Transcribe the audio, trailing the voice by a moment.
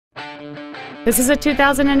This is a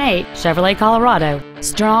 2008 Chevrolet Colorado.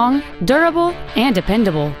 Strong, durable, and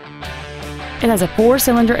dependable. It has a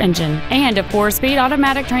 4-cylinder engine and a 4-speed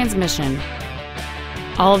automatic transmission.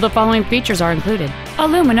 All of the following features are included: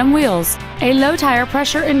 aluminum wheels, a low tire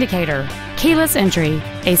pressure indicator, keyless entry,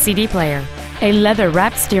 a CD player, a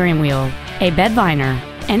leather-wrapped steering wheel, a bed liner,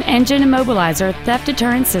 an engine immobilizer theft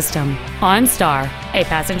deterrent system, OnStar, a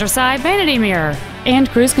passenger side vanity mirror,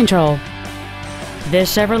 and cruise control.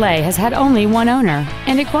 This Chevrolet has had only one owner,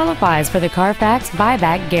 and it qualifies for the Carfax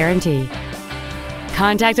buyback guarantee.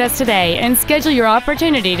 Contact us today and schedule your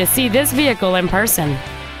opportunity to see this vehicle in person.